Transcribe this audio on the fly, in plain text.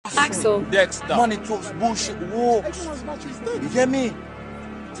Axel. Dexter. Money talks, bullshit walks. You get me?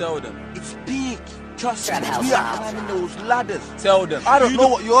 Tell them. It's big. Trust me, we are climbing those ladders. Tell them. I don't know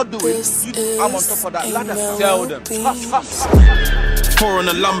what you're doing. I'm on top of that ladder. Tell them. Foreign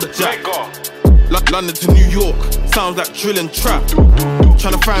a lumberjack. London to New York. Sounds like drill and trap.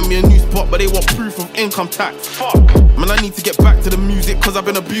 Tryna find me a new spot, but they want proof of income tax. Fuck. Man, I need to get back to the music, cause I've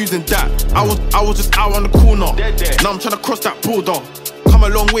been abusing that. I was just out on the corner. Now I'm tryna cross that border. Come a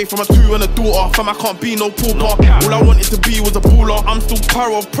long way from a 2 and a daughter. Fam, I can't be no pauper. All I wanted to be was a baller. I'm still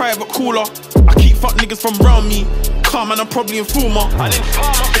pyro of private cooler. I keep fuck niggas from round me. Calm and I'm probably informer.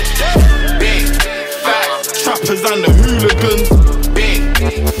 Big facts. Trappers and the hooligans. Big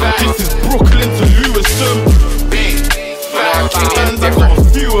facts. This is Brooklyn to Lewisham. Big facts. Bands, I got a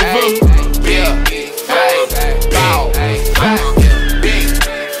few of them. Big facts. Bow. Big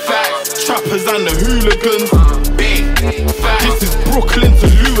facts. Trappers and the hooligans. Big facts. This is Brooklyn to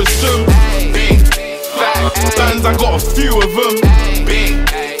Lewisham. Big facts. Bands, I got a few of them. Big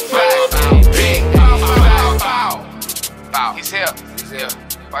facts. Big facts. Bow. He's here.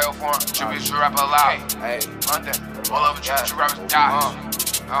 Fivio Foreign. True rapper alive. Hey. London. All over true rappers die.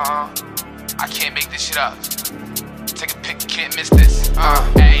 I can't make this shit up. Take a pic, can't miss this.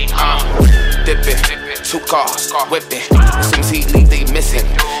 Dippin', 2 cars, whippin'. As soon as he leave, they missing.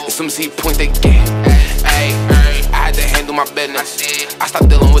 As soon as he point, they get. I had to handle my business. I stopped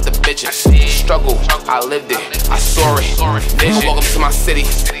dealing with the bitches. Struggle, I lived it. I saw it. Vision. Welcome to my city.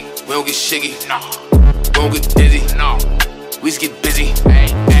 We don't get shiggy. We don't get dizzy. We just get busy.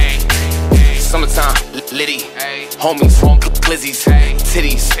 Summertime, litty. Homies, glizzies,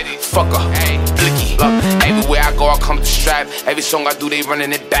 titties, fucker, blicky. Look, everywhere I go, I come to strap. Every song I do, they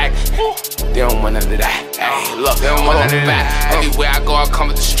running it back. They don't want none of that. Ay, look, they don't want none of that. Everywhere I go, I come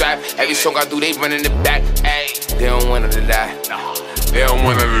with the strap. Every song I do, they running it back. Ay, they don't want none of that. They don't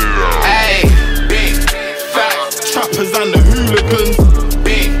want none of that. Ay, big facts. Trappers and the hooligans.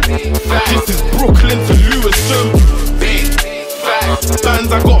 Big facts. This is Brooklyn to Lewisham. Big facts.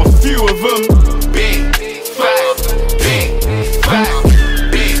 Bands, I got a few of them. Big facts. Big facts.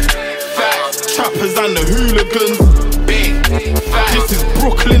 Big facts. Trappers and the hooligans. Big facts. This is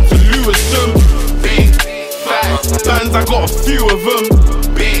Brooklyn to Lewisham. Big facts. Bands, I got a few of them.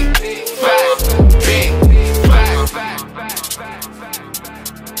 Big facts. Big facts.